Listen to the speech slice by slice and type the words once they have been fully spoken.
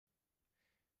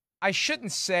I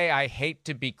shouldn't say I hate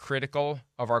to be critical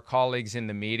of our colleagues in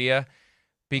the media,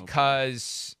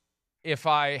 because if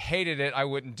I hated it, I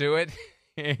wouldn't do it.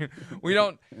 We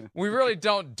really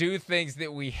don't do things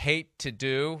that we hate to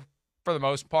do for the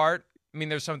most part. I mean,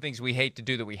 there's some things we hate to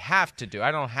do that we have to do.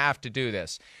 I don't have to do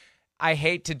this. I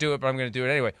hate to do it, but I'm going to do it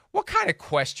anyway. What kind of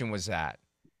question was that?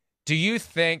 Do you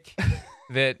think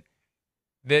that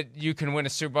you can win a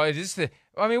Super Bowl?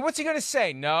 What's he going to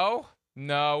say? No,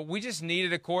 we just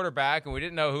needed a quarterback, and we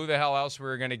didn't know who the hell else we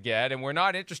were going to get, and we're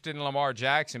not interested in Lamar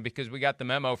Jackson because we got the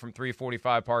memo from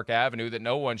 345 Park Avenue that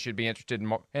no one should be interested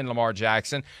in Lamar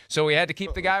Jackson, so we had to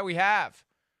keep the guy we have.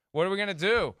 What are we going to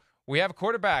do? We have a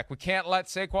quarterback. We can't let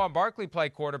Saquon Barkley play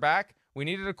quarterback. We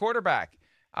needed a quarterback.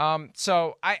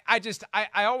 So I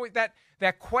always,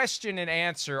 that question and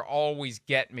answer always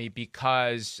get me,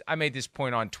 because I made this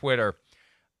point on Twitter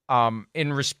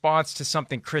in response to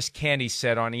something Chris Canty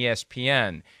said on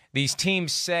ESPN. These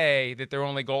teams say that their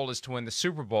only goal is to win the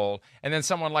Super Bowl, and then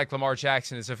someone like Lamar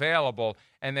Jackson is available,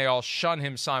 and they all shun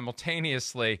him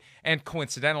simultaneously, and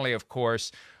coincidentally, of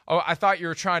course. Oh, I thought you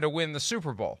were trying to win the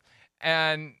Super Bowl.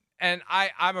 And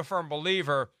I'm a firm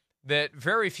believer that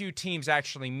very few teams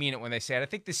actually mean it when they say it. I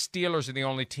think the Steelers are the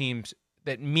only teams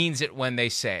that means it when they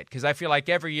say it, because I feel like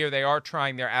every year they are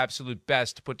trying their absolute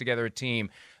best to put together a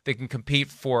team that can compete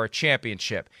for a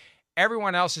championship.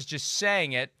 Everyone else is just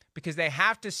saying it because they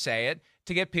have to say it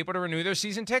to get people to renew their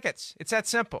season tickets. It's that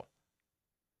simple.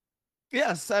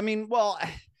 Yes. I mean, well,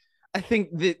 I think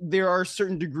that there are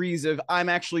certain degrees of I'm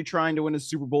actually trying to win a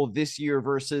Super Bowl this year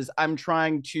versus I'm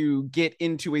trying to get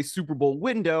into a Super Bowl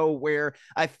window where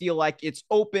I feel like it's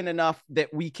open enough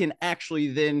that we can actually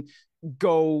then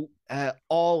go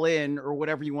all in, or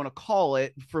whatever you want to call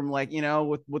it, from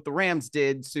what the Rams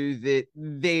did, so that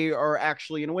they are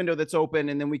actually in a window that's open.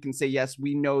 And then we can say, yes,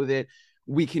 we know that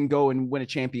we can go and win a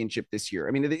championship this year.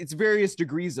 I mean, it's various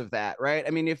degrees of that, right? I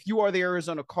mean, if you are the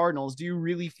Arizona Cardinals, do you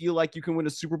really feel like you can win a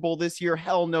Super Bowl this year?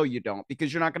 Hell no, you don't,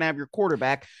 because you're not going to have your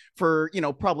quarterback for,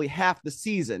 probably half the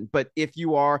season. But if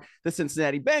you are the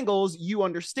Cincinnati Bengals, you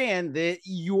understand that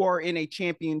you are in a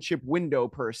championship window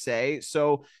per se.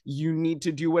 So you need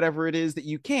to do whatever it is that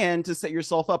you can to set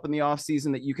yourself up in the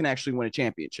offseason that you can actually win a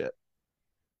championship.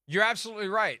 You're absolutely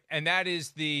right. And that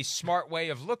is the smart way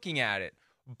of looking at it.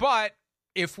 But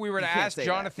if we were to ask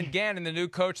Jonathan Gannon, the new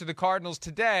coach of the Cardinals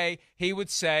today, he would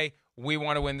say, we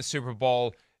want to win the Super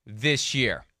Bowl this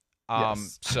year.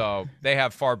 Yes. So they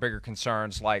have far bigger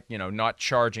concerns, like, not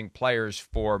charging players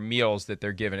for meals that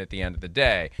they're given at the end of the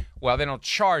day. Well, they don't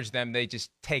charge them. They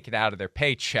just take it out of their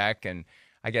paycheck and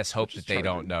I guess hope that they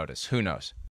don't notice. Who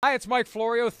knows? Hi, it's Mike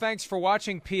Florio. Thanks for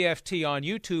watching PFT on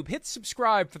YouTube. Hit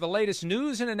subscribe for the latest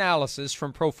news and analysis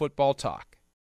from Pro Football Talk.